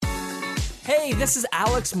Hey, this is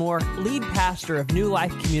Alex Moore, lead pastor of New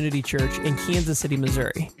Life Community Church in Kansas City,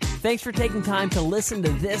 Missouri. Thanks for taking time to listen to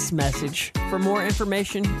this message. For more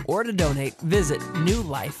information or to donate, visit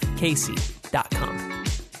newlifekc.com.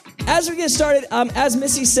 As we get started, as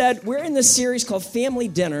Missy said, we're in this series called Family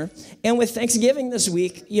Dinner. And with Thanksgiving this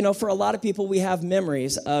week, for a lot of people, we have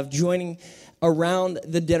memories of joining around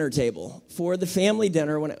the dinner table for the family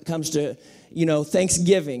dinner when it comes to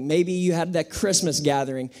Thanksgiving. Maybe you had that Christmas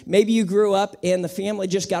gathering. Maybe you grew up and the family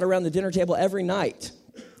just got around the dinner table every night.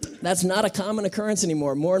 That's not a common occurrence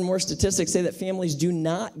anymore. More and more statistics say that families do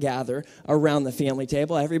not gather around the family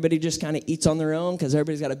table. Everybody just kind of eats on their own because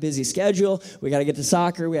everybody's got a busy schedule. We got to get to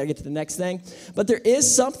soccer. We got to get to the next thing. But there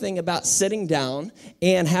is something about sitting down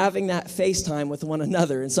and having that FaceTime with one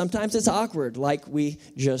another. And sometimes it's awkward, like we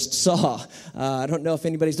just saw. I don't know if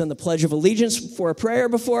anybody's done the Pledge of Allegiance for a prayer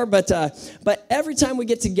before, but every time we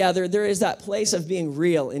get together, there is that place of being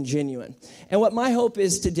real and genuine. And what my hope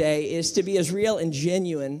is today is to be as real and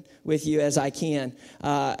genuine with you as I can.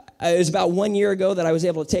 It was about 1 year ago that I was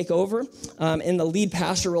able to take over in the lead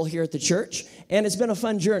pastor role here at the church, and it's been a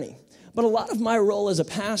fun journey. But a lot of my role as a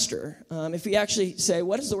pastor, if we actually say,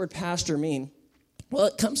 what does the word pastor mean? Well,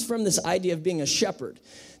 it comes from this idea of being a shepherd,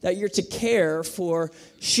 that you're to care for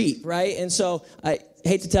sheep, right? And so I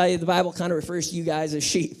hate to tell you, the Bible kind of refers to you guys as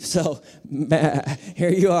sheep. So here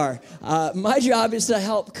you are. My job is to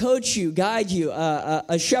help coach you, guide you.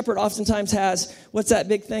 A shepherd oftentimes has, what's that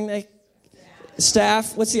big thing?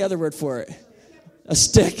 Staff. What's the other word for it? A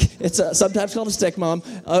stick. It's sometimes called a stick, Mom.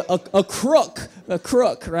 A crook. A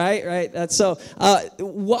crook, right? Right. That's so.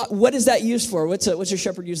 What is that used for? What's a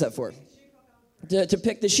shepherd use that for? To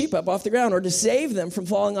pick the sheep up off the ground or to save them from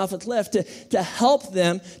falling off a cliff, to help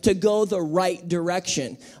them to go the right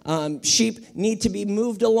direction. Sheep need to be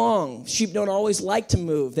moved along. Sheep don't always like to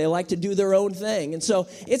move. They like to do their own thing. And so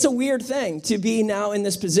it's a weird thing to be now in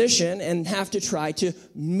this position and have to try to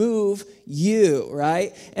move you,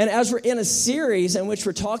 right? And as we're in a series in which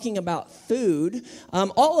we're talking about food,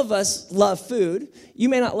 all of us love food. You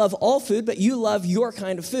may not love all food, but you love your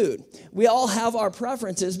kind of food. We all have our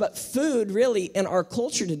preferences, but food really in our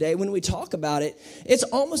culture today, when we talk about it, it's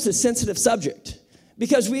almost a sensitive subject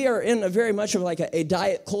because we are in a very much of like a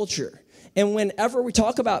diet culture. And whenever we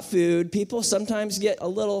talk about food, people sometimes get a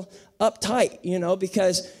little uptight,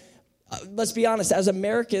 because let's be honest, as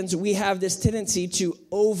Americans, we have this tendency to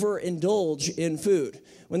overindulge in food.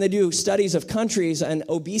 When they do studies of countries and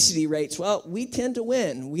obesity rates, well, we tend to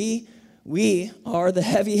win. We are the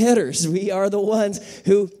heavy hitters. We are the ones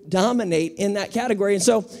who dominate in that category. And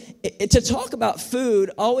so to talk about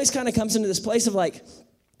food always kind of comes into this place of like,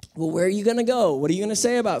 well, where are you going to go? What are you going to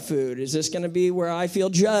say about food? Is this going to be where I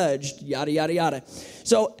feel judged? Yada, yada, yada.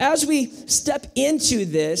 So as we step into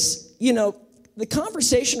this, the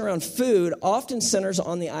conversation around food often centers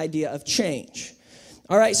on the idea of change.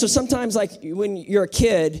 All right, so sometimes like when you're a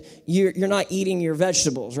kid, you're not eating your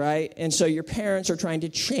vegetables, right? And so your parents are trying to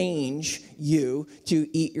change you to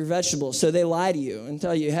eat your vegetables. So they lie to you and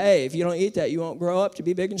tell you, hey, if you don't eat that, you won't grow up to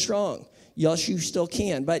be big and strong. Yes, you still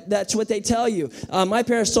can, but that's what they tell you. My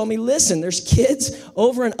parents told me, listen, there's kids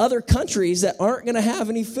over in other countries that aren't going to have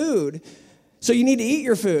any food, so you need to eat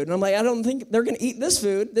your food. And I'm like, I don't think they're going to eat this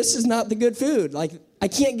food. This is not the good food. Like, I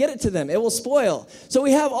can't get it to them. It will spoil. So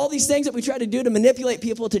we have all these things that we try to do to manipulate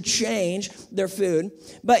people to change their food.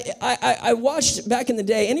 But I watched back in the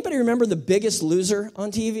day, anybody remember The Biggest Loser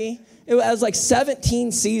on TV? It was like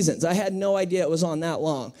 17 seasons. I had no idea it was on that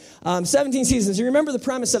long. 17 seasons. You remember the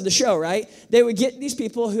premise of the show, right? They would get these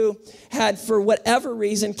people who had, for whatever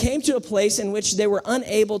reason, came to a place in which they were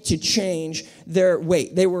unable to change their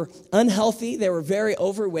weight. They were unhealthy. They were very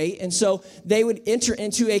overweight. And so they would enter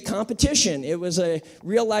into a competition. It was a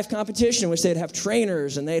real-life competition in which they'd have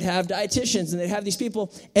trainers and they'd have dietitians and they'd have these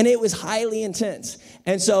people. And it was highly intense.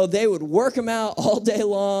 And so they would work them out all day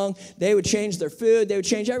long. They would change their food. They would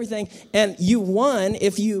change everything. And you won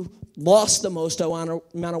if you lost the most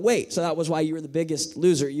amount of weight. So that was why you were the biggest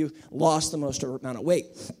loser. You lost the most amount of weight.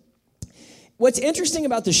 What's interesting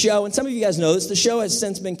about the show, and some of you guys know this, the show has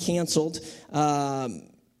since been canceled. But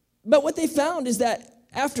what they found is that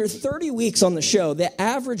after 30 weeks on the show, the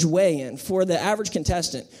average weigh-in for the average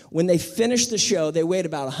contestant, when they finished the show, they weighed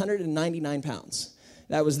about 199 pounds.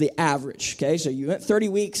 That was the average, okay? So you went 30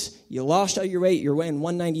 weeks, you lost all your weight, you're weighing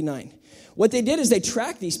 199. What they did is they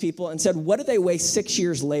tracked these people and said, what do they weigh 6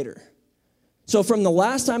 years later? So from the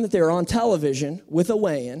last time that they were on television with a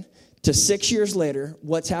weigh-in to 6 years later,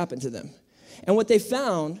 what's happened to them? And what they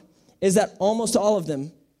found is that almost all of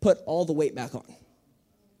them put all the weight back on.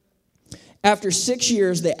 After 6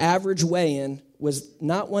 years, the average weigh-in was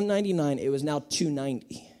not 199, it was now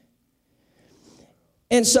 290.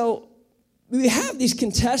 And so we have these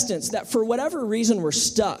contestants that for whatever reason were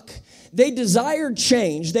stuck. They desired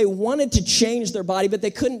change. They wanted to change their body, but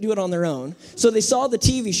they couldn't do it on their own. So they saw the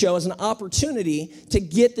TV show as an opportunity to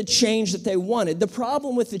get the change that they wanted. The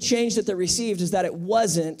problem with the change that they received is that it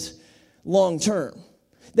wasn't long-term.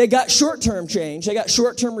 They got short-term change. They got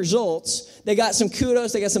short-term results. They got some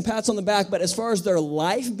kudos. They got some pats on the back. But as far as their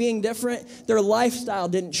life being different, their lifestyle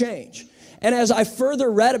didn't change. And as I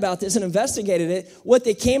further read about this and investigated it, what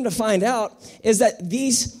they came to find out is that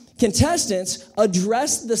these contestants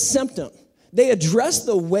addressed the symptom. They addressed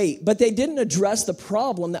the weight, but they didn't address the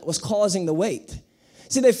problem that was causing the weight.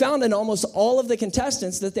 See, they found in almost all of the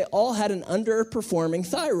contestants that they all had an underperforming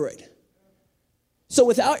thyroid. So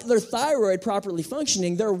without their thyroid properly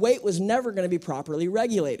functioning, their weight was never going to be properly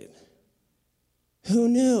regulated. Who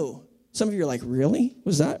knew? Some of you are like, really?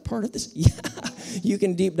 Was that part of this? Yeah, you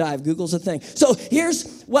can deep dive. Google's a thing. So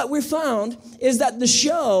here's what we found is that the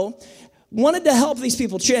show wanted to help these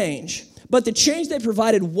people change, but the change they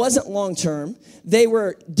provided wasn't long-term. They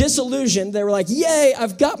were disillusioned. They were like, yay,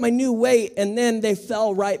 I've got my new weight, and then they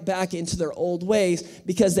fell right back into their old ways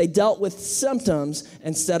because they dealt with symptoms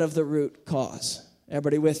instead of the root cause.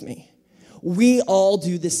 Everybody with me? We all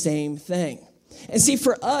do the same thing. And see,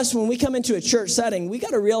 for us, when we come into a church setting, we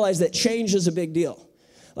got to realize that change is a big deal.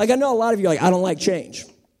 Like, I know a lot of you are like, I don't like change.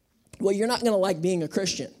 Well, you're not going to like being a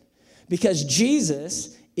Christian because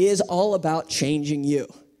Jesus is all about changing you.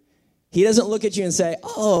 He doesn't look at you and say,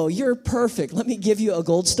 oh, you're perfect. Let me give you a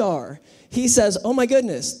gold star. He says, oh my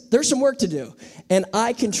goodness, there's some work to do. And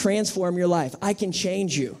I can transform your life. I can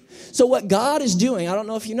change you. So what God is doing, I don't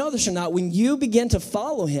know if you know this or not, when you begin to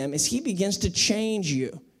follow him, is he begins to change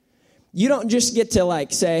you. You don't just get to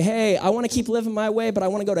like say, hey, I want to keep living my way, but I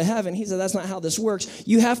want to go to heaven. He said, that's not how this works.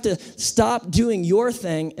 You have to stop doing your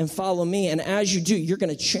thing and follow me. And as you do, you're going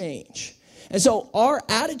to change. And so our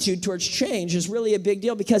attitude towards change is really a big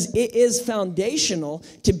deal because it is foundational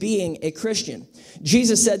to being a Christian.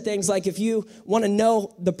 Jesus said things like, if you want to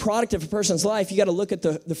know the product of a person's life, you got to look at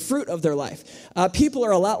the fruit of their life. People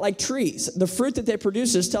are a lot like trees. The fruit that they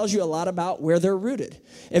produce tells you a lot about where they're rooted.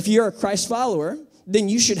 If you're a Christ follower, then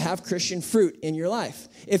you should have Christian fruit in your life.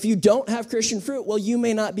 If you don't have Christian fruit, well, you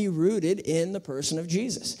may not be rooted in the person of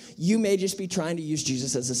Jesus. You may just be trying to use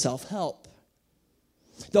Jesus as a self-help.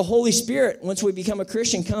 The Holy Spirit, once we become a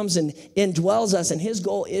Christian, comes and indwells us, and his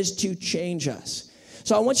goal is to change us.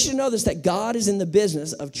 So I want you to know this, that God is in the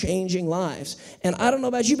business of changing lives. And I don't know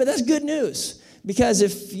about you, but that's good news. Because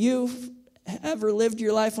if you've ever lived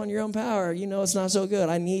your life on your own power, you know it's not so good.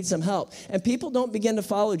 I need some help. And people don't begin to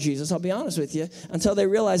follow Jesus, I'll be honest with you, until they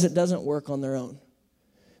realize it doesn't work on their own.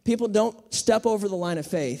 People don't step over the line of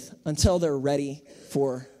faith until they're ready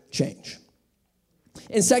for change.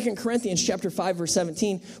 In 2 Corinthians chapter 5, verse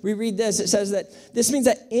 17, we read this. It says that this means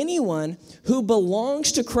that anyone who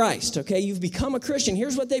belongs to Christ, okay, you've become a Christian.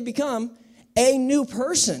 Here's what they've become, a new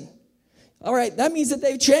person. All right, that means that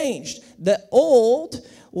they've changed. The old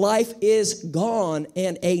life is gone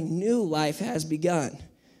and a new life has begun.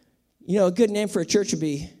 You know, a good name for a church would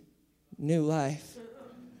be New Life.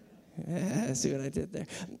 Yeah, see what I did there.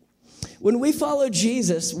 When we follow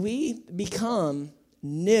Jesus, we become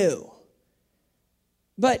new.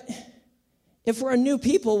 But if we're a new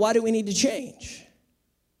people, why do we need to change?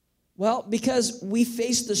 Well, because we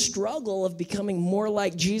face the struggle of becoming more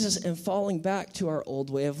like Jesus and falling back to our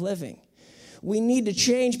old way of living. We need to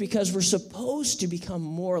change because we're supposed to become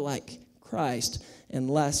more like Christ and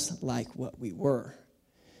less like what we were.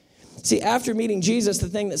 See, after meeting Jesus, the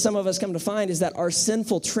thing that some of us come to find is that our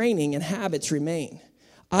sinful training and habits remain.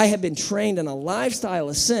 I have been trained in a lifestyle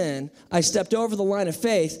of sin. I stepped over the line of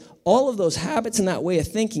faith. All of those habits and that way of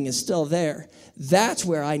thinking is still there. That's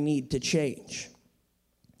where I need to change.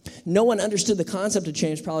 No one understood the concept of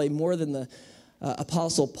change probably more than the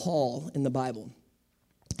Apostle Paul in the Bible.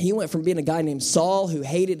 He went from being a guy named Saul who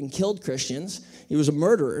hated and killed Christians, he was a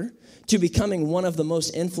murderer, to becoming one of the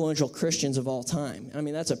most influential Christians of all time. I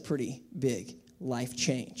mean, that's a pretty big life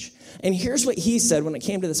change. And here's what he said when it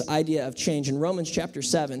came to this idea of change. In Romans chapter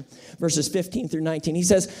 7, verses 15 through 19, he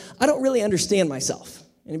says, I don't really understand myself.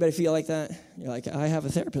 Anybody feel like that? You're like, I have a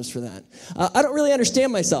therapist for that. I don't really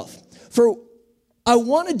understand myself. For I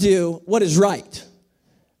want to do what is right,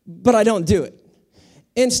 but I don't do it.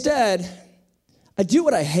 Instead, I do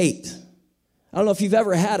what I hate. I don't know if you've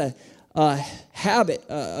ever had a habit,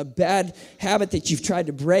 a bad habit that you've tried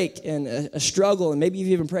to break and a struggle, and maybe you've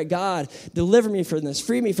even prayed, God, deliver me from this,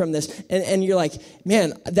 free me from this, and you're like,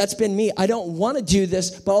 man, that's been me. I don't want to do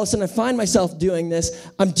this, but all of a sudden I find myself doing this.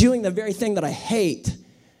 I'm doing the very thing that I hate.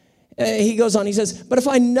 He goes on, he says, but if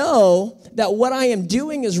I know that what I am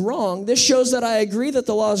doing is wrong, this shows that I agree that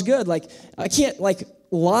the law is good. Like, I can't,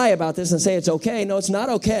 lie about this and say it's okay. No, it's not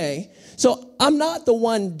okay. So I'm not the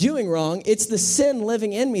one doing wrong. It's the sin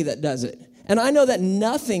living in me that does it. And I know that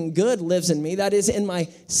nothing good lives in me. That is in my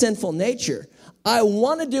sinful nature. I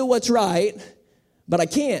want to do what's right, but I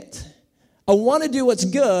can't. I want to do what's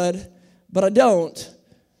good, but I don't.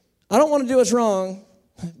 I don't want to do what's wrong,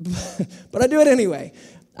 but I do it anyway.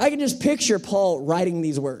 I can just picture Paul writing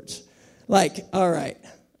these words. Like, all right,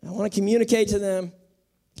 I want to communicate to them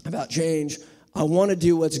about change. I want to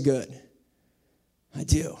do what's good. I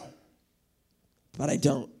do. But I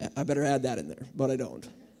don't. I better add that in there, but I don't.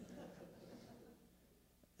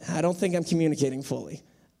 I don't think I'm communicating fully.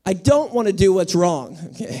 I don't want to do what's wrong.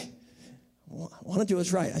 Okay. I want to do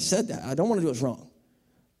what's right. I said that. I don't want to do what's wrong.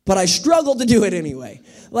 But I struggle to do it anyway.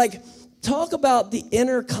 Talk about the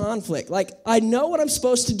inner conflict. I know what I'm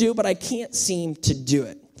supposed to do, but I can't seem to do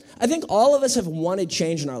it. I think all of us have wanted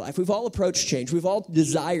change in our life. We've all approached change. We've all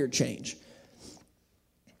desired change.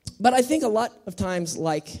 But I think a lot of times,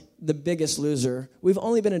 like The Biggest Loser, we've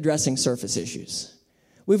only been addressing surface issues.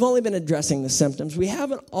 We've only been addressing the symptoms. We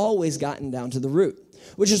haven't always gotten down to the root,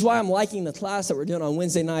 which is why I'm liking the class that we're doing on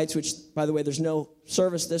Wednesday nights, which, by the way, there's no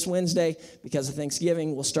service this Wednesday because of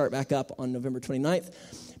Thanksgiving. We'll start back up on November 29th.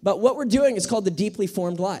 But what we're doing is called the deeply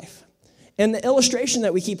formed life. And the illustration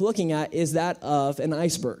that we keep looking at is that of an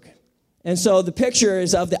iceberg. And so the picture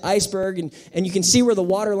is of the iceberg, and you can see where the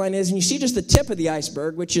water line is, and you see just the tip of the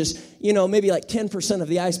iceberg, which is, maybe 10% of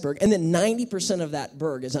the iceberg, and then 90% of that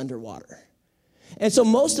berg is underwater. And so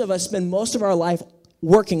most of us spend most of our life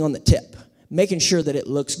working on the tip, making sure that it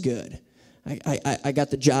looks good. I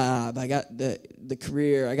got the job, I got the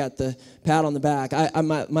career, I got the pat on the back,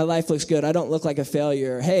 my life looks good, I don't look like a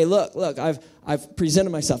failure. Hey, look, I've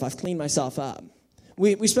presented myself, I've cleaned myself up.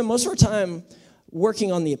 We spend most of our time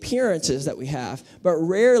working on the appearances that we have, but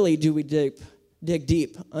rarely do we dig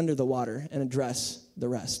deep under the water and address the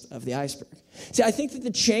rest of the iceberg. See, I think that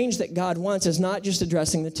the change that God wants is not just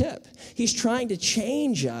addressing the tip. He's trying to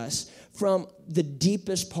change us from the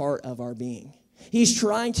deepest part of our being. He's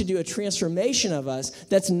trying to do a transformation of us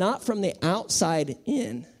that's not from the outside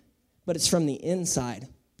in, but it's from the inside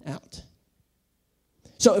out.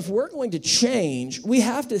 So if we're going to change, we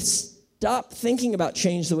have to stop thinking about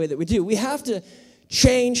change the way that we do. We have to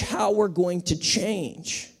change how we're going to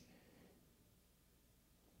change.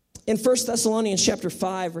 In 1 Thessalonians chapter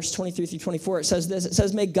 5, verse 23 through 24, it says this. It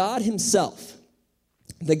says, may God himself,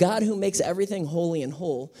 the God who makes everything holy and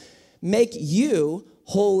whole, make you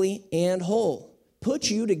holy and whole.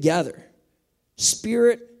 Put you together,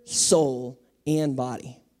 spirit, soul, and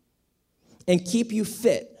body, and keep you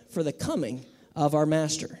fit for the coming of our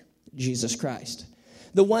Master, Jesus Christ.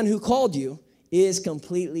 The one who called you is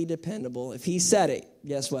completely dependable. If he said it,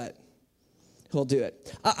 guess what? He'll do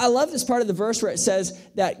it. I love this part of the verse where it says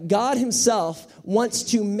that God himself wants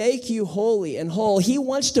to make you holy and whole. He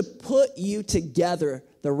wants to put you together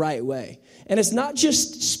the right way. And it's not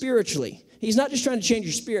just spiritually. He's not just trying to change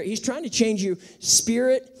your spirit. He's trying to change you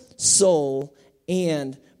spirit, soul,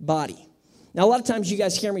 and body. Now, a lot of times you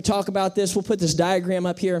guys hear me talk about this. We'll put this diagram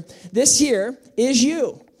up here. This here is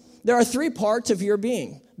you. There are three parts of your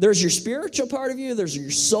being. There's your spiritual part of you. There's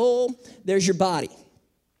your soul. There's your body.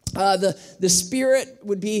 The spirit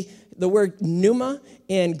would be the word pneuma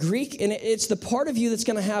in Greek, and it's the part of you that's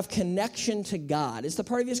going to have connection to God. It's the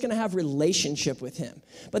part of you that's going to have relationship with him.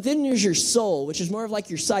 But then there's your soul, which is more of like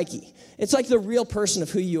your psyche. It's like the real person of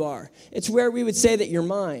who you are. It's where we would say that your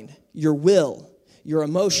mind, your will, your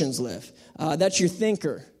emotions live. That's your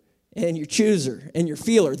thinker and your chooser and your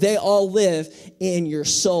feeler. They all live in your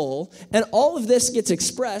soul. And all of this gets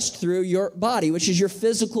expressed through your body, which is your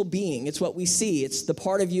physical being. It's what we see. It's the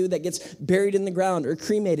part of you that gets buried in the ground or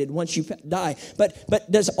cremated once you die. But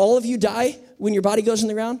does all of you die when your body goes in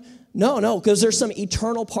the ground? No, because there's some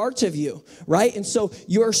eternal parts of you, right? And so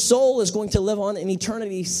your soul is going to live on in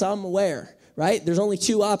eternity somewhere. Right? There's only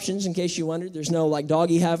two options, in case you wondered. There's no like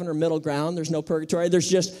doggy heaven or middle ground. There's no purgatory. There's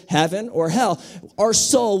just heaven or hell. Our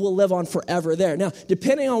soul will live on forever there. Now,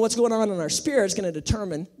 depending on what's going on in our spirit, it's going to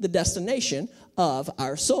determine the destination of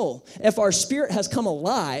our soul. If our spirit has come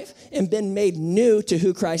alive and been made new to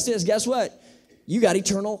who Christ is, guess what? You got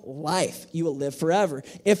eternal life. You will live forever.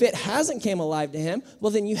 If it hasn't came alive to him,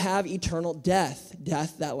 well, then you have eternal death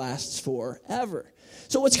that lasts forever.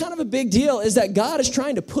 So what's kind of a big deal is that God is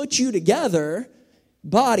trying to put you together,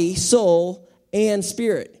 body, soul, and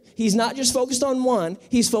spirit. He's not just focused on one.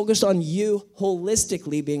 He's focused on you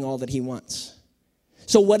holistically being all that he wants.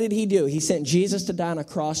 So what did he do? He sent Jesus to die on a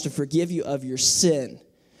cross to forgive you of your sin.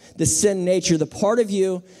 the sin nature, the part of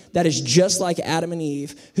you that is just like Adam and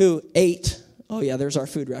Eve who ate, oh yeah, there's our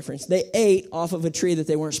food reference. They ate off of a tree that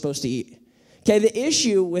they weren't supposed to eat. Okay, the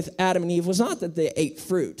issue with Adam and Eve was not that they ate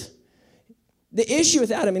fruit. The issue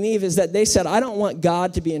with Adam and Eve is that they said, I don't want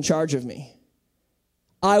God to be in charge of me.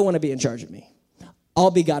 I want to be in charge of me.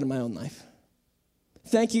 I'll be God in my own life.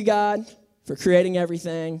 Thank you, God, for creating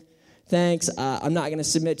everything. Thanks. I'm not going to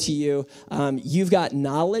submit to you. You've got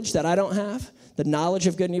knowledge that I don't have, the knowledge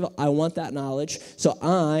of good and evil. I want that knowledge, so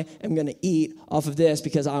I am going to eat off of this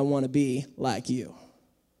because I want to be like you.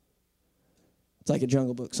 It's like a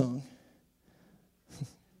Jungle Book song.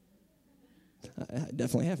 I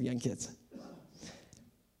definitely have young kids.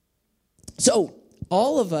 So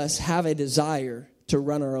all of us have a desire to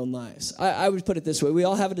run our own lives. I would put it this way. We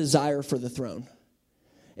all have a desire for the throne.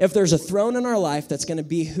 If there's a throne in our life that's going to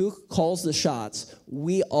be who calls the shots,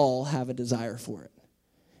 we all have a desire for it.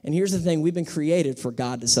 And here's the thing. We've been created for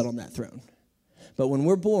God to sit on that throne. But when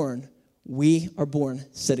we're born, we are born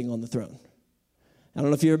sitting on the throne. I don't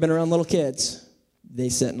know if you've ever been around little kids. They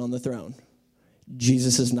sitting on the throne.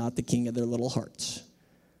 Jesus is not the king of their little hearts.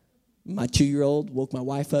 My 2-year-old woke my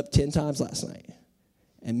wife up 10 times last night.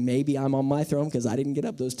 And maybe I'm on my throne because I didn't get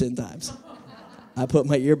up those 10 times. I put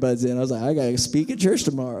my earbuds in. I was like, I got to speak at church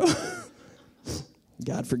tomorrow.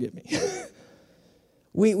 God forgive me.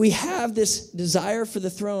 We have this desire for the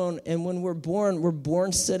throne, and when we're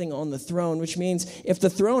born sitting on the throne, which means if the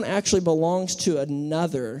throne actually belongs to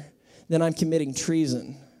another, then I'm committing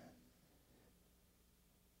treason.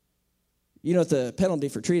 You know what the penalty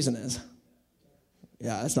for treason is?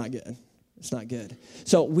 Yeah, that's not good. It's not good.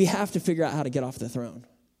 So we have to figure out how to get off the throne.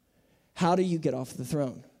 How do you get off the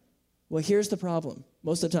throne? Well, here's the problem.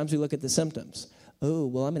 Most of the times we look at the symptoms. Oh,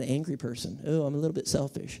 well, I'm an angry person. Oh, I'm a little bit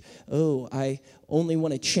selfish. Oh, I only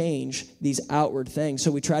want to change these outward things.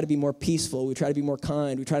 So we try to be more peaceful. We try to be more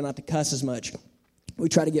kind. We try not to cuss as much. We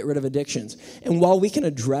try to get rid of addictions. And while we can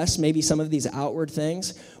address maybe some of these outward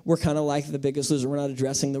things, we're kind of like the Biggest Loser. We're not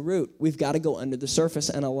addressing the root. We've got to go under the surface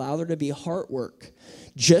and allow there to be heart work.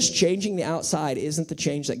 Just changing the outside isn't the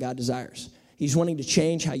change that God desires. He's wanting to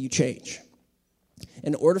change how you change.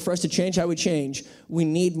 In order for us to change how we change, we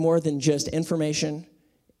need more than just information,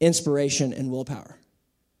 inspiration, and willpower.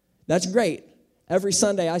 That's great. Every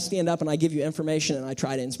Sunday I stand up and I give you information and I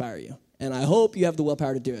try to inspire you. And I hope you have the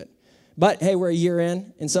willpower to do it. But, hey, we're a year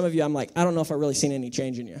in, and some of you, I'm like, I don't know if I've really seen any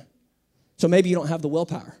change in you. So maybe you don't have the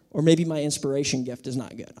willpower, or maybe my inspiration gift is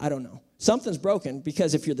not good. I don't know. Something's broken,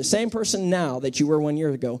 because if you're the same person now that you were 1 year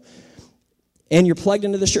ago, and you're plugged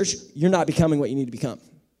into this church, you're not becoming what you need to become.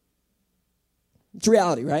 It's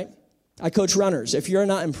reality, right? I coach runners. If you're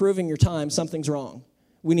not improving your time, something's wrong.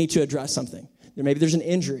 We need to address something. Maybe there's an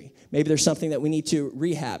injury. Maybe there's something that we need to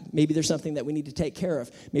rehab. Maybe there's something that we need to take care of.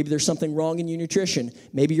 Maybe there's something wrong in your nutrition.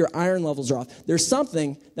 Maybe your iron levels are off. There's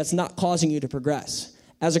something that's not causing you to progress.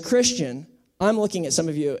 As a Christian, I'm looking at some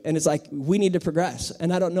of you, and it's like, we need to progress,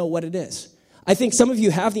 and I don't know what it is. I think some of you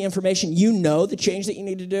have the information. You know the change that you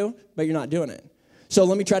need to do, but you're not doing it. So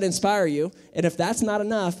let me try to inspire you, and if that's not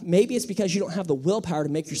enough, maybe it's because you don't have the willpower to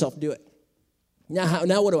make yourself do it.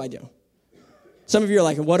 Now what do I do? Some of you are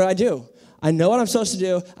like, what do I do? I know what I'm supposed to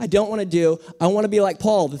do. I don't want to do. I want to be like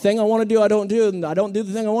Paul. The thing I want to do, I don't do. And I don't do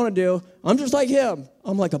the thing I want to do. I'm just like him.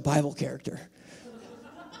 I'm like a Bible character.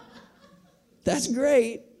 That's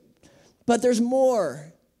great. But there's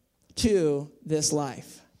more to this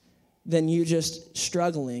life than you just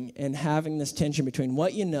struggling and having this tension between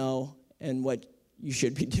what you know and what you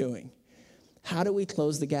should be doing. How do we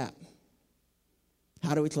close the gap?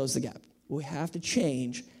 How do we close the gap? We have to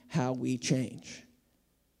change how we change.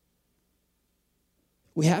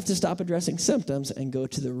 We have to stop addressing symptoms and go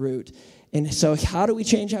to the root. And so how do we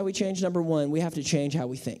change how we change? Number one, we have to change how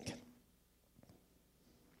we think.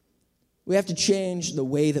 We have to change the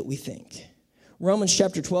way that we think. Romans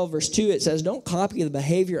chapter 12, verse 2, it says, don't copy the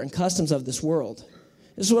behavior and customs of this world.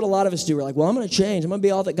 This is what a lot of us do. We're like, well, I'm going to change. I'm going to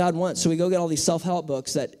be all that God wants. So we go get all these self-help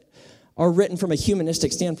books that are written from a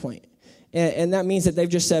humanistic standpoint. And that means that they've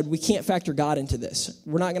just said, we can't factor God into this.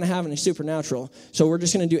 We're not going to have any supernatural. So we're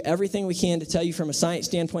just going to do everything we can to tell you from a science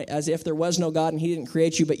standpoint as if there was no God and he didn't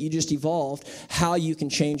create you, but you just evolved, how you can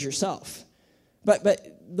change yourself. But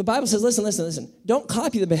the Bible says, listen. Don't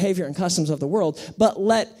copy the behavior and customs of the world, but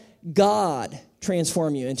let God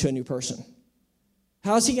transform you into a new person.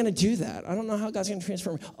 How is he going to do that? I don't know how God's going to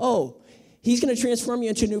transform you. Oh, he's going to transform you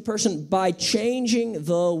into a new person by changing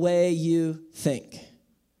the way you think.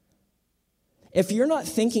 If you're not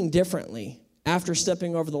thinking differently after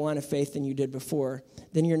stepping over the line of faith than you did before,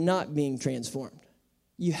 then you're not being transformed.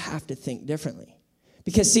 You have to think differently.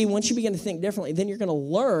 Because, see, once you begin to think differently, then you're going to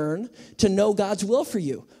learn to know God's will for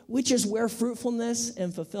you, which is where fruitfulness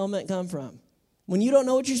and fulfillment come from. When you don't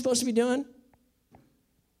know what you're supposed to be doing,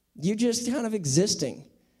 you're just kind of existing,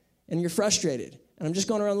 and you're frustrated. And I'm just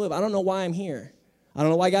going around the loop. I don't know why I'm here. I don't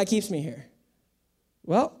know why God keeps me here.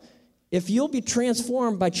 Well, if you'll be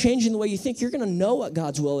transformed by changing the way you think, you're going to know what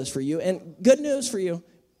God's will is for you. And good news for you,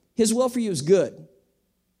 his will for you is good,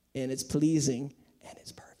 and it's pleasing, and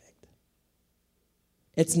it's perfect.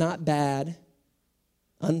 It's not bad,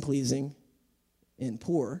 unpleasing, and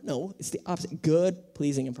poor. No, it's the opposite. Good,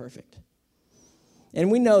 pleasing, and perfect. And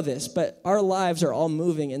we know this, but our lives are all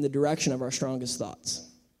moving in the direction of our strongest thoughts.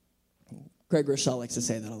 Craig Rochelle likes to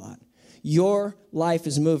say that a lot. Your life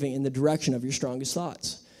is moving in the direction of your strongest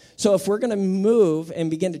thoughts. So if we're going to move and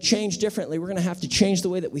begin to change differently, we're going to have to change the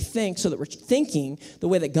way that we think so that we're thinking the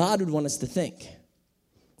way that God would want us to think.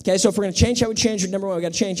 Okay, so if we're going to change how we change, number one, we've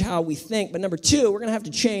got to change how we think. But number two, we're going to have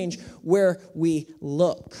to change where we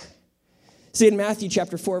look. See, in Matthew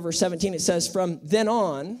chapter 4, verse 17, it says, from then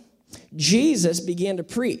on, Jesus began to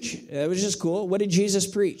preach. It was just cool. What did Jesus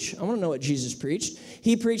preach? I want to know what Jesus preached.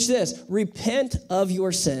 He preached this: repent of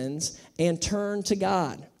your sins and turn to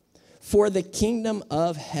God, for the kingdom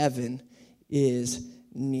of heaven is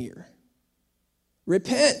near.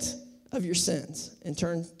 Repent of your sins and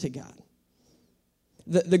turn to God.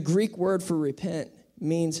 The Greek word for repent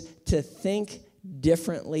means to think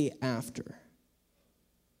differently after.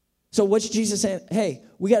 So what's Jesus saying? Hey,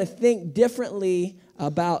 we got to think differently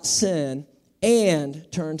about sin and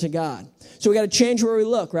turn to God. So we got to change where we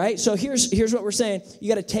look, right? So here's what we're saying. You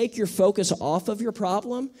got to take your focus off of your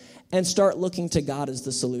problem and start looking to God as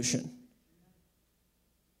the solution.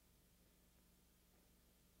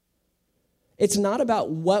 It's not about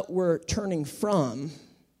what we're turning from,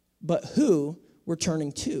 but who we're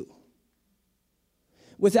turning to.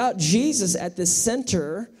 Without Jesus at the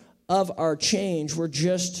center of our change, we're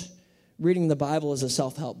just reading the Bible as a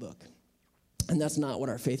self-help book. And that's not what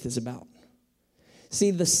our faith is about.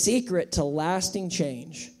 See, the secret to lasting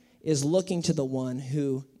change is looking to the one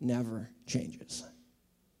who never changes.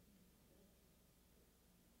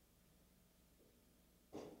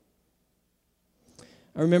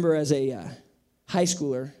 I remember as a high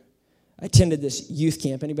schooler, I attended this youth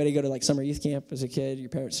camp. Anybody go to like summer youth camp as a kid? Your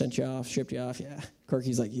parents sent you off, shipped you off? Yeah.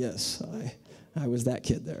 Corky's like, yes, I was that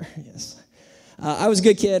kid there, yes. I was a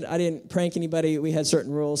good kid. I didn't prank anybody. We had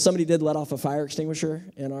certain rules. Somebody did let off a fire extinguisher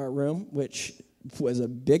in our room, which was a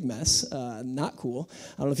big mess. Not cool.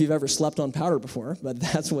 I don't know if you've ever slept on powder before, but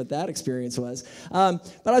that's what that experience was. But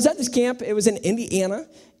I was at this camp. It was in Indiana,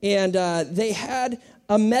 and they had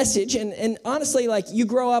a message, and honestly, like, you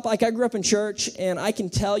grow up, like, I grew up in church, and I can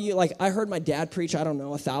tell you, like, I heard my dad preach,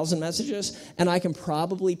 1,000 messages, and I can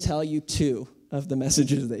probably tell you 2 of the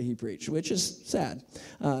messages that he preached, which is sad.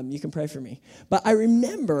 You can pray for me. But I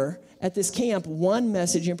remember at this camp one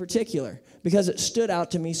message in particular, because it stood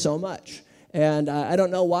out to me so much. And I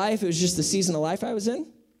don't know why, if it was just the season of life I was in,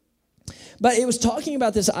 but it was talking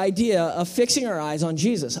about this idea of fixing our eyes on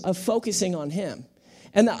Jesus, of focusing on him.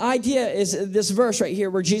 And the idea is this verse right here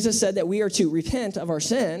where Jesus said that we are to repent of our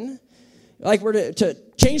sin, like we're to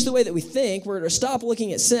change the way that we think, we're to stop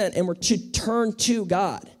looking at sin, and we're to turn to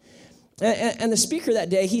God. And the speaker that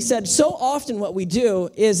day, he said, so often what we do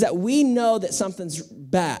is that we know that something's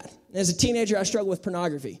bad. As a teenager, I struggle with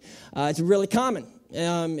pornography. It's really common.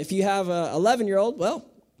 If you have an 11-year-old, well,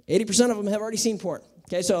 80% of them have already seen porn.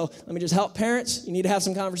 Okay, so let me just help parents. You need to have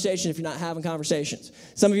some conversation if you're not having conversations.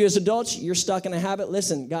 Some of you as adults, you're stuck in a habit.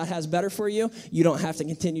 Listen, God has better for you. You don't have to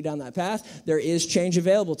continue down that path. There is change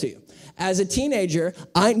available to you. As a teenager,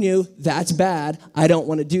 I knew that's bad. I don't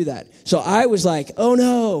want to do that. So I was like, oh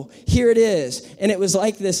no, here it is. And it was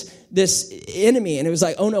like this enemy, and it was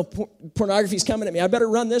like, oh no, pornography's coming at me. I better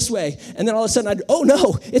run this way. And then all of a sudden, oh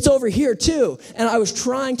no, it's over here too. And I was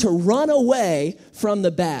trying to run away from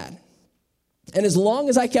the bad. And as long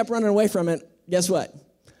as I kept running away from it, guess what?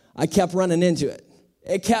 I kept running into it.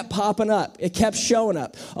 It kept popping up. It kept showing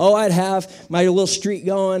up. Oh, I'd have my little streak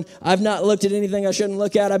going. I've not looked at anything I shouldn't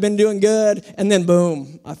look at. I've been doing good. And then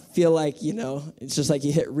boom, I feel like, it's just like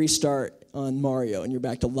you hit restart on Mario and you're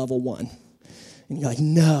back to level 1. And you're like,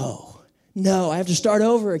 no, I have to start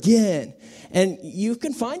over again. And you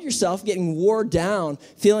can find yourself getting wore down,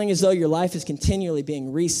 feeling as though your life is continually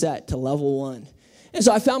being reset to level 1. And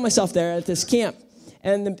so I found myself there at this camp.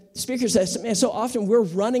 And the speaker says, man, so often we're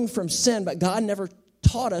running from sin, but God never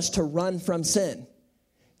taught us to run from sin.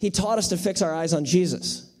 He taught us to fix our eyes on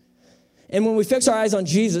Jesus. And when we fix our eyes on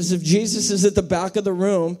Jesus, if Jesus is at the back of the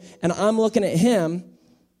room and I'm looking at him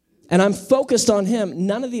and I'm focused on him,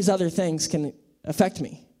 none of these other things can affect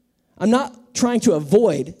me. I'm not trying to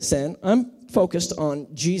avoid sin. I'm focused on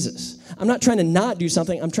Jesus. I'm not trying to not do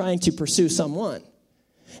something. I'm trying to pursue someone.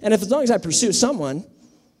 And as long as I pursue someone,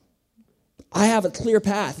 I have a clear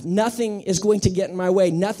path. Nothing is going to get in my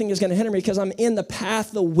way. Nothing is going to hinder me because I'm in the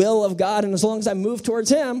path, the will of God. And as long as I move towards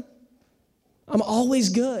him, I'm always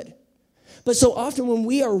good. But so often when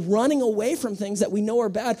we are running away from things that we know are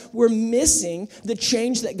bad, we're missing the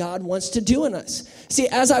change that God wants to do in us. See,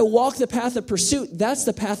 as I walk the path of pursuit, that's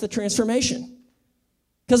the path of transformation.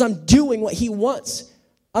 Because I'm doing what he wants.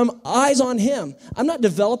 I'm eyes on him. I'm not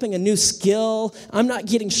developing a new skill. I'm not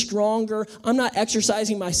getting stronger. I'm not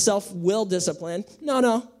exercising my self-will discipline.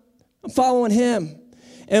 No. I'm following him.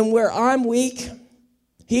 And where I'm weak,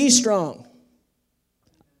 he's strong.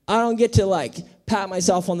 I don't get to pat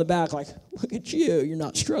myself on the back like, look at you, you're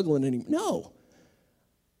not struggling anymore. No.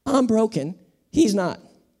 I'm broken. He's not.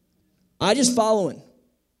 I just follow him.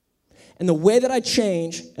 And the way that I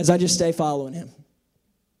change is I just stay following him.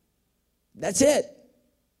 That's it.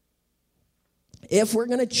 If we're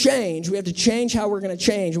going to change, we have to change how we're going to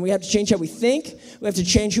change. And we have to change how we think. We have to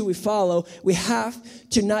change who we follow. We have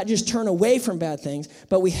to not just turn away from bad things,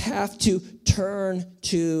 but we have to turn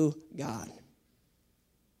to God.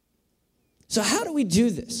 So how do we do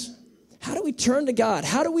this? How do we turn to God?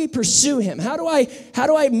 How do we pursue him? How do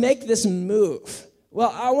I make this move?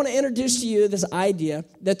 Well, I want to introduce to you this idea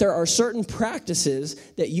that there are certain practices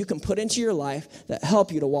that you can put into your life that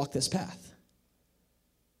help you to walk this path.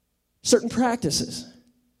 Certain practices.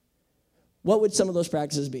 What would some of those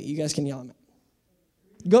practices be? You guys can yell at me.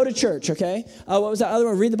 Go to church, okay? What was that other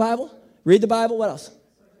one? Read the Bible? Read the Bible. What else?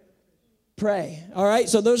 Pray. All right,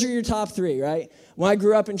 so those are your top three, right? When I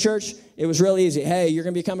grew up in church, it was real easy. Hey, you're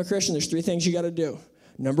going to become a Christian. There's three things you got to do.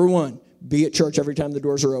 Number one, be at church every time the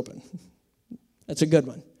doors are open. That's a good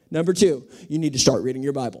one. Number two, you need to start reading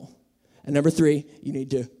your Bible. And number three, you need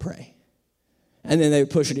to pray. And then they would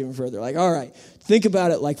push it even further. Like, all right, think about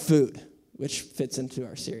it like food, which fits into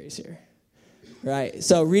our series here. Right?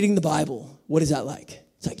 So reading the Bible, what is that like?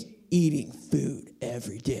 It's like eating food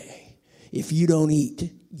every day. If you don't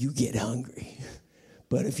eat, you get hungry.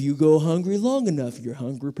 But if you go hungry long enough, your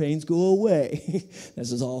hunger pains go away.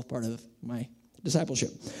 This is all part of my discipleship.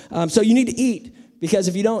 So you need to eat, because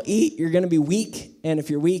if you don't eat, you're going to be weak. And if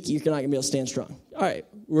you're weak, you're not going to be able to stand strong. All right,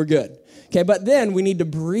 we're good. Okay, but then we need to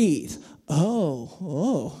breathe.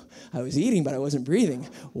 Oh, I was eating, but I wasn't breathing.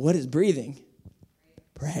 What is breathing?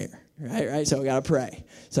 Prayer, right? So we got to pray.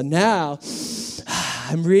 So now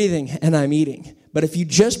I'm breathing and I'm eating. But if you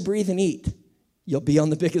just breathe and eat, you'll be on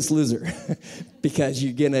The Biggest Loser because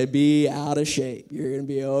you're going to be out of shape. You're going to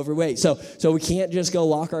be overweight. So we can't just go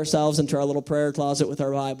lock ourselves into our little prayer closet with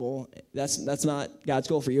our Bible. That's not God's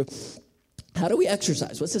goal for you. How do we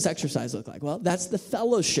exercise? What's this exercise look like? Well, that's the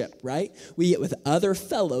fellowship, right? We get with other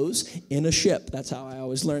fellows in a ship. That's how I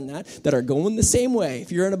always learn that are going the same way.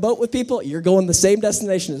 If you're in a boat with people, you're going the same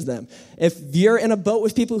destination as them. If you're in a boat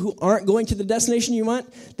with people who aren't going to the destination you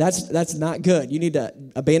want, that's not good. You need to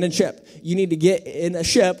abandon ship. You need to get in a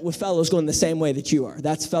ship with fellows going the same way that you are.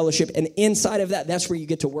 That's fellowship. And inside of that, that's where you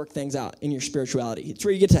get to work things out in your spirituality. It's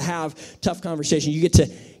where you get to have tough conversation. You get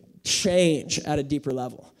to change at a deeper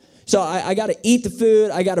level. So I got to eat the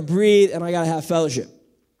food, I got to breathe, and I got to have fellowship.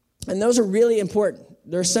 And those are really important.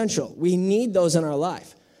 They're essential. We need those in our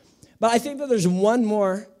life. But I think that there's one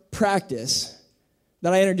more practice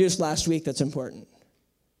that I introduced last week that's important,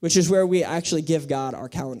 which is where we actually give God our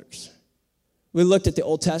calendars. We looked at the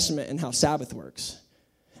Old Testament and how Sabbath works.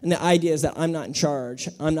 And the idea is that I'm not in charge,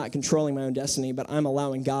 I'm not controlling my own destiny, but I'm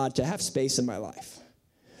allowing God to have space in my life.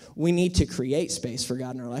 We need to create space for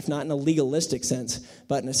God in our life, not in a legalistic sense,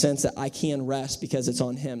 but in a sense that I can rest because it's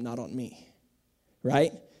on him, not on me,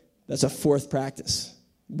 right? That's a fourth practice.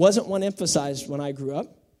 Wasn't one emphasized when I grew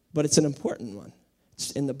up, but it's an important one.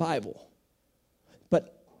 It's in the Bible.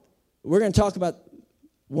 But we're going to talk about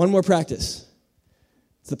one more practice.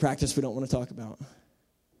 It's the practice we don't want to talk about.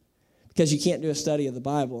 Because you can't do a study of the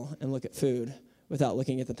Bible and look at food without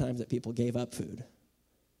looking at the times that people gave up food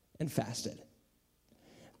and fasted.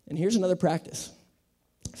 And here's another practice,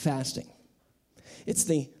 fasting. It's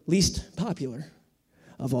the least popular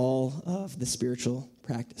of all of the spiritual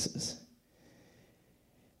practices.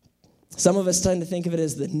 Some of us tend to think of it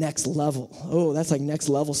as the next level. Oh, that's like next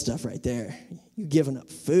level stuff right there. You're giving up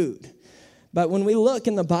food. But when we look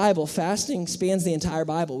in the Bible, fasting spans the entire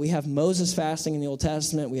Bible. We have Moses fasting in the Old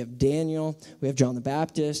Testament. We have Daniel. We have John the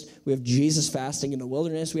Baptist. We have Jesus fasting in the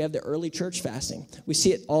wilderness. We have the early church fasting. We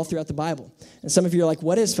see it all throughout the Bible. And some of you are like,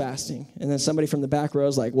 what is fasting? And then somebody from the back row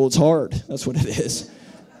is like, well, it's hard. That's what it is.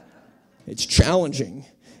 It's challenging.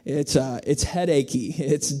 It's headachy.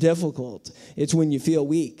 It's difficult. It's when you feel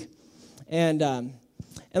weak. And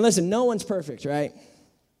listen, no one's perfect, right?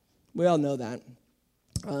 We all know that.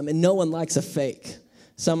 And no one likes a fake,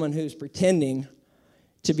 someone who's pretending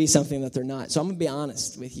to be something that they're not. So I'm going to be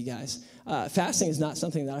honest with you guys. Fasting is not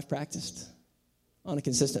something that I've practiced on a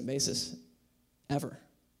consistent basis, ever.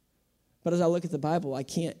 But as I look at the Bible, I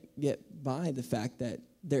can't get by the fact that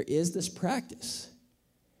there is this practice.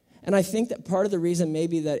 And I think that part of the reason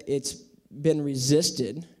maybe that it's been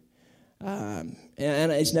resisted, and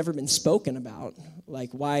it's never been spoken about,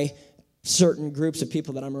 like why certain groups of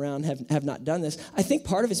people that I'm around have not done this, I think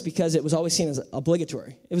part of it's because it was always seen as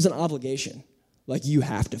obligatory. It was an obligation. Like, you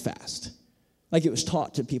have to fast. Like, it was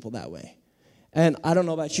taught to people that way. And I don't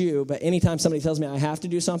know about you, but anytime somebody tells me I have to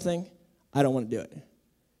do something, I don't want to do it.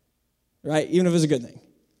 Right? Even if it's a good thing.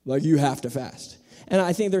 Like, you have to fast. And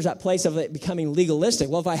I think there's that place of it becoming legalistic.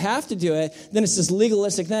 Well, if I have to do it, then it's this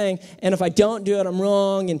legalistic thing. And if I don't do it, I'm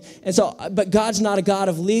wrong. And so, but God's not a God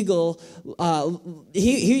of legal.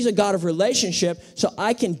 He's a God of relationship. So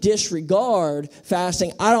I can disregard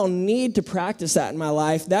fasting. I don't need to practice that in my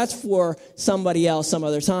life. That's for somebody else some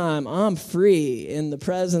other time. I'm free in the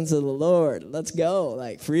presence of the Lord. Let's go.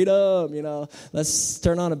 Like, freedom, Let's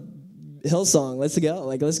turn on a Hillsong, let's go.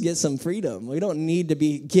 Like, let's get some freedom. We don't need to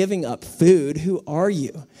be giving up food. Who are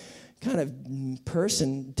you? What kind of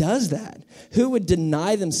person does that? Who would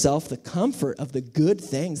deny themselves the comfort of the good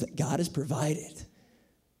things that God has provided?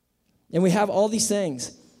 And we have all these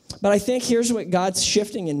things. But I think here's what God's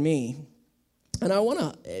shifting in me. And I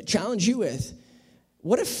want to challenge you with,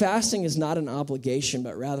 what if fasting is not an obligation,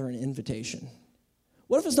 but rather an invitation?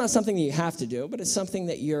 What if it's not something that you have to do, but it's something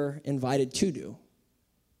that you're invited to do?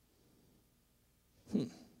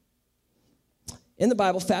 In the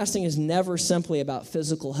Bible, fasting is never simply about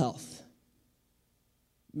physical health.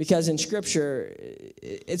 Because in Scripture,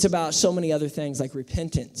 it's about so many other things like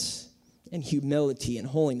repentance and humility and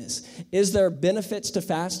holiness. Is there benefits to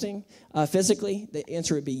fasting physically? The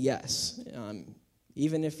answer would be yes.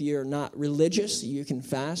 Even if you're not religious, you can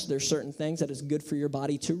fast. There's certain things that is good for your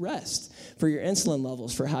body to rest, for your insulin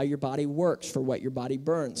levels, for how your body works, for what your body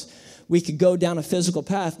burns. We could go down a physical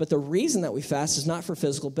path, but the reason that we fast is not for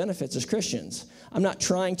physical benefits as Christians. I'm not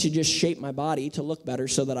trying to just shape my body to look better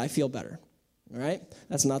so that I feel better, all right?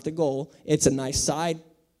 That's not the goal. It's a nice side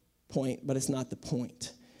point, but it's not the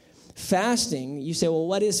point. Fasting, you say, well,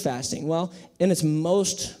 what is fasting? Well, in its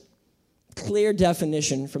most clear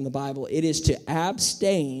definition from the Bible, it is to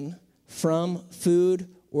abstain from food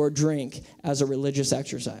or drink as a religious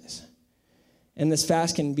exercise. And this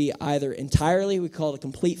fast can be either entirely, we call it a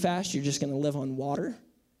complete fast, you're just going to live on water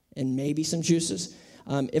and maybe some juices.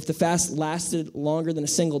 If the fast lasted longer than a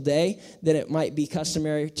single day, then it might be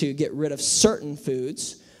customary to get rid of certain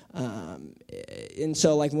foods. And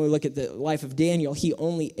so like when we look at the life of Daniel, he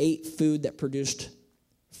only ate food that produced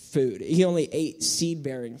food. He only ate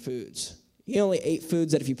seed-bearing foods. He only ate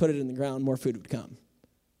foods that if you put it in the ground, more food would come.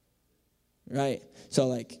 Right? So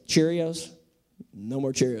like Cheerios, no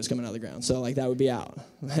more Cheerios coming out of the ground. So like that would be out.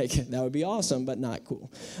 Like that would be awesome, but not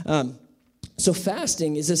cool. So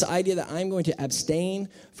fasting is this idea that I'm going to abstain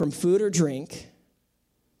from food or drink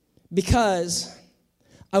because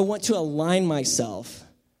I want to align myself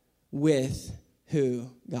with who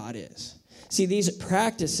God is. See, these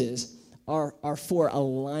practices are for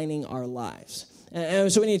aligning our lives.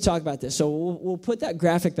 And so we need to talk about this. So we'll put that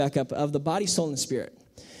graphic back up of the body, soul, and spirit.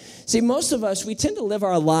 See, most of us, we tend to live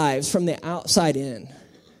our lives from the outside in.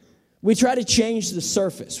 We try to change the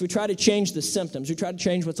surface. We try to change the symptoms. We try to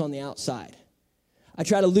change what's on the outside. I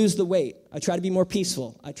try to lose the weight. I try to be more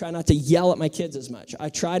peaceful. I try not to yell at my kids as much. I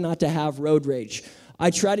try not to have road rage. I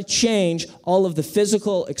try to change all of the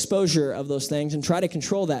physical exposure of those things and try to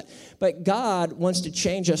control that. But God wants to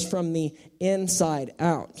change us from the inside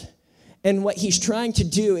out. And what he's trying to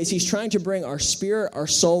do is he's trying to bring our spirit, our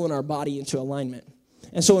soul, and our body into alignment.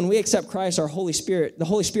 And so when we accept Christ, our Holy Spirit, the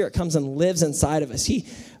Holy Spirit comes and lives inside of us. He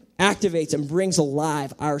activates and brings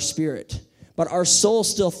alive our spirit. But our soul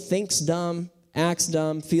still thinks dumb, acts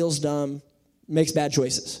dumb, feels dumb, makes bad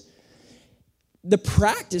choices. The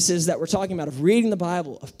practices that we're talking about of reading the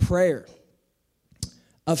Bible, of prayer,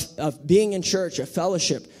 of being in church, of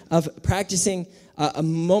fellowship, of practicing a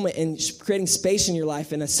moment and creating space in your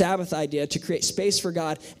life, and a Sabbath idea to create space for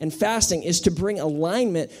God, and fasting is to bring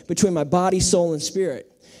alignment between my body, soul, and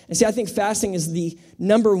spirit. And see, I think fasting is the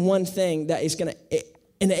number one thing that is going to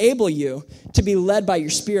enable you to be led by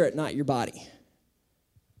your spirit, not your body.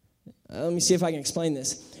 Let me see if I can explain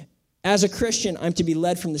this. As a Christian, I'm to be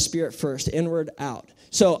led from the Spirit first, inward out.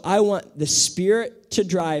 So I want the Spirit to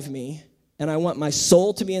drive me, and I want my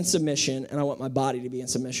soul to be in submission, and I want my body to be in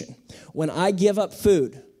submission. When I give up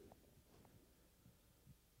food,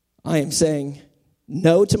 I am saying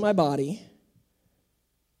no to my body.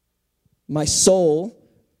 My soul,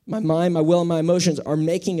 my mind, my will, and my emotions are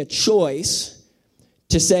making a choice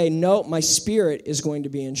to say, no, my spirit is going to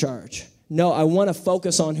be in charge. No, I want to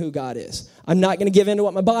focus on who God is. I'm not going to give in to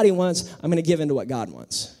what my body wants. I'm going to give in to what God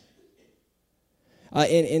wants.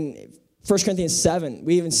 In 1 Corinthians 7,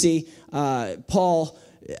 we even see Paul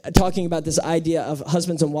talking about this idea of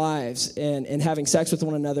husbands and wives and having sex with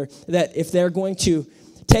one another, that if they're going to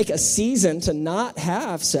take a season to not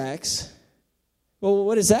have sex, well,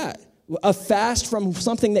 what is that? A fast from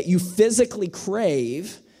something that you physically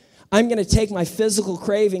crave. I'm going to take my physical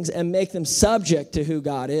cravings and make them subject to who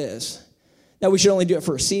God is. That we should only do it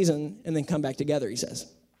for a season and then come back together, he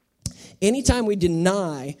says. Anytime we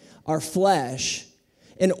deny our flesh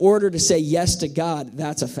in order to say yes to God,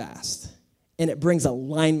 that's a fast. And it brings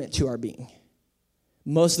alignment to our being.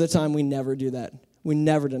 Most of the time, we never do that. We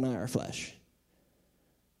never deny our flesh.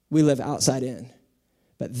 We live outside in.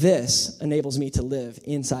 But this enables me to live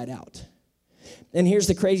inside out. And here's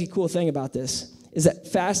the crazy cool thing about this, is that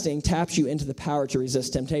fasting taps you into the power to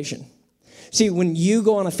resist temptation. See, when you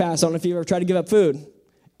go on a fast, I don't know if you've ever tried to give up food,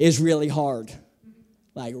 it's really hard.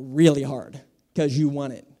 Like, really hard. Because you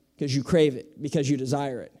want it. Because you crave it. Because you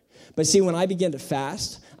desire it. But see, when I begin to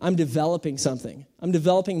fast, I'm developing something. I'm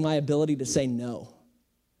developing my ability to say no.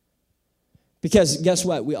 Because guess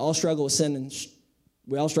what? We all struggle with sin and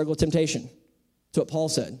we all struggle with temptation. That's what Paul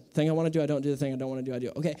said. The thing I want to do, I don't do. The thing I don't want to do, I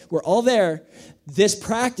do. Okay, we're all there. This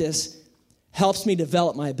practice helps me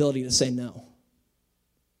develop my ability to say no.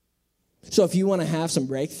 So if you want to have some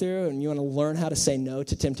breakthrough and you want to learn how to say no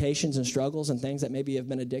to temptations and struggles and things that maybe have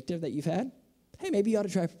been addictive that you've had, hey, maybe you ought to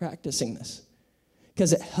try practicing this.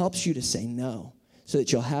 Because it helps you to say no so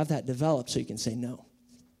that you'll have that developed so you can say no.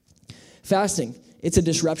 Fasting, it's a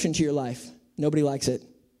disruption to your life. Nobody likes it.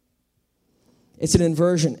 It's an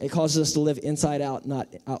inversion. It causes us to live inside out, not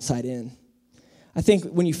outside in. I think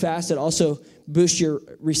when you fast, it also boosts your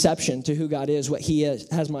reception to who God is, what He is,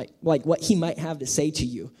 what He might have to say to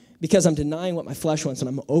you. Because I'm denying what my flesh wants and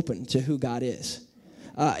I'm open to who God is.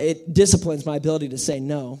 It disciplines my ability to say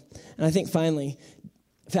no. And I think finally,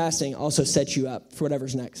 fasting also sets you up for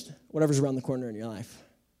whatever's next, whatever's around the corner in your life.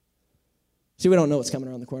 See, we don't know what's coming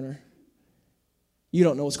around the corner. You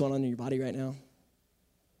don't know what's going on in your body right now.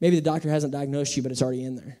 Maybe the doctor hasn't diagnosed you, but it's already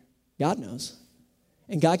in there. God knows.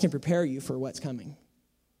 And God can prepare you for what's coming.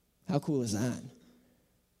 How cool is that?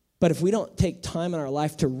 But if we don't take time in our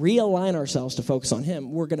life to realign ourselves to focus on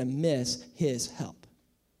Him, we're going to miss His help.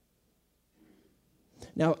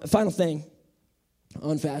 Now, a final thing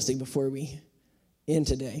on fasting before we end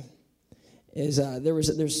today is there's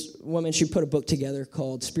a woman, she put a book together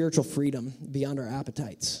called Spiritual Freedom Beyond Our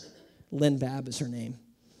Appetites. Lynn Babb is her name.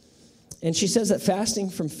 And she says that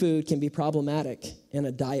fasting from food can be problematic in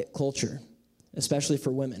a diet culture, especially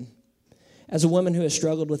for women. As a woman who has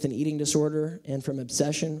struggled with an eating disorder and from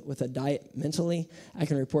obsession with a diet mentally, I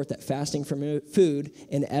can report that fasting from food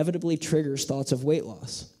inevitably triggers thoughts of weight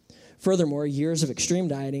loss. Furthermore, years of extreme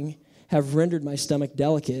dieting have rendered my stomach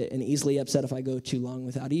delicate and easily upset if I go too long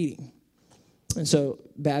without eating. And so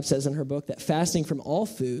Babb says in her book that fasting from all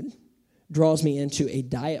food draws me into a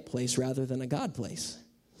diet place rather than a God place.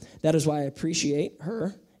 That is why I appreciate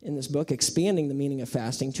her in this book expanding the meaning of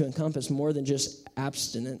fasting to encompass more than just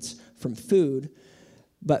abstinence from food,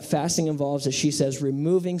 but fasting involves, as she says,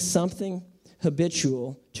 removing something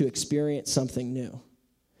habitual to experience something new,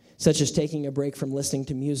 such as taking a break from listening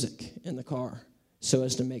to music in the car so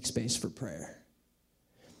as to make space for prayer.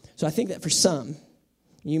 So I think that for some,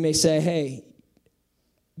 you may say, hey,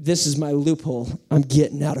 this is my loophole. I'm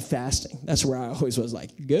getting out of fasting. That's where I always was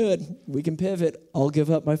like, good, we can pivot. I'll give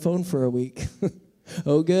up my phone for a week.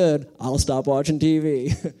 Oh, good, I'll stop watching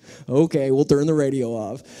TV. Okay, we'll turn the radio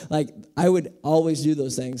off. Like, I would always do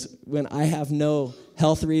those things when I have no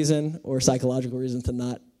health reason or psychological reason to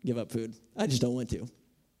not give up food. I just don't want to.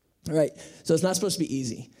 All right, so it's not supposed to be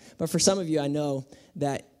easy. But for some of you, I know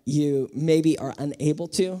that you maybe are unable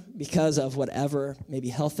to because of whatever maybe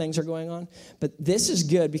health things are going on. But this is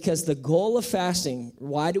good because the goal of fasting,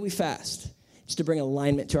 why do we fast? It's to bring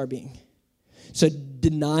alignment to our being. So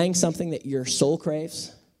denying something that your soul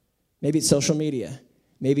craves, maybe it's social media,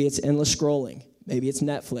 maybe it's endless scrolling, maybe it's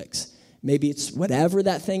Netflix, maybe it's whatever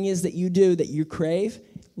that thing is that you do that you crave,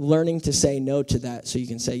 learning to say no to that so you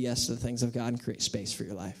can say yes to the things of God and create space for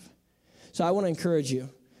your life. So I want to encourage you,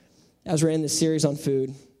 as we're in this series on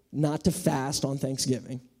food, not to fast on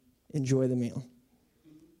Thanksgiving. Enjoy the meal.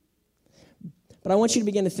 But I want you to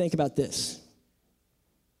begin to think about this.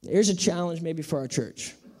 Here's a challenge maybe for our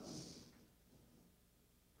church.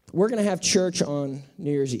 We're going to have church on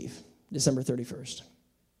New Year's Eve, December 31st.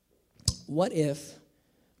 what if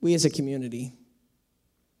we as a community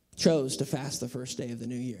chose to fast the first day of the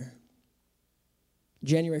new year?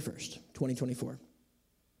 January 1st, 2024.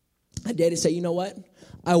 A day to say, you know what?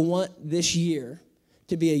 I want this year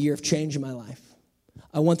to be a year of change in my life.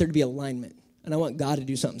 I want there to be alignment, and I want God to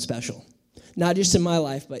do something special. Not just in my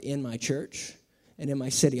life, but in my church and in my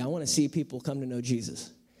city. I want to see people come to know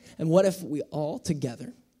Jesus. And what if we all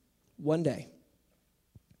together, one day,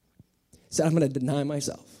 said, I'm going to deny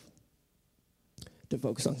myself to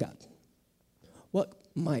focus on God? What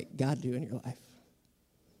might God do in your life?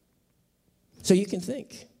 So you can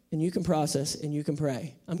think, and you can process, and you can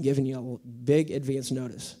pray. I'm giving you a big advance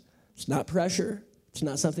notice. It's not pressure. It's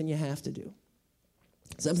not something you have to do.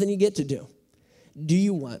 It's something you get to do. Do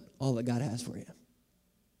you want all that God has for you?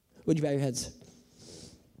 Would you bow your heads?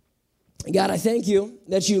 God, I thank you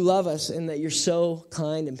that you love us and that you're so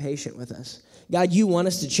kind and patient with us. God, you want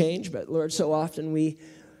us to change, but Lord, so often we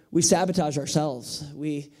sabotage ourselves.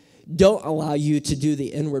 We don't allow you to do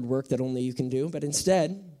the inward work that only you can do, but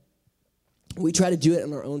instead, we try to do it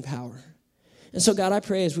in our own power. And so, God, I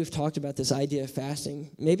pray as we've talked about this idea of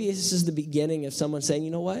fasting, maybe this is the beginning of someone saying,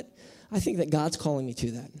 you know what? I think that God's calling me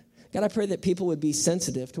to that. God, I pray that people would be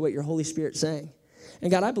sensitive to what your Holy Spirit's saying.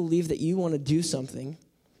 And God, I believe that you want to do something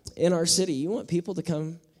in our city. You want people to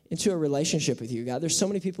come into a relationship with you, God. There's so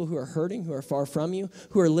many people who are hurting, who are far from you,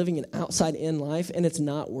 who are living an outside-in life, and it's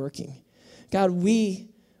not working. God, we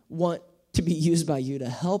want to be used by you to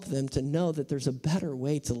help them to know that there's a better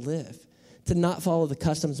way to live, to not follow the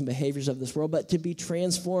customs and behaviors of this world, but to be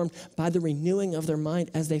transformed by the renewing of their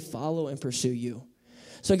mind as they follow and pursue you.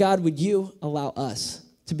 So, God, would you allow us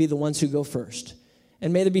to be the ones who go first?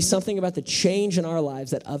 And may there be something about the change in our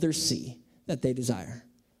lives that others see that they desire.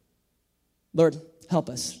 Lord, help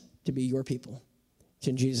us to be your people. It's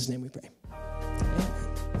in Jesus' name we pray. Amen.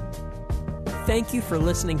 Thank you for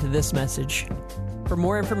listening to this message. For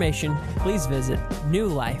more information, please visit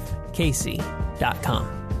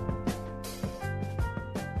newlifekc.com.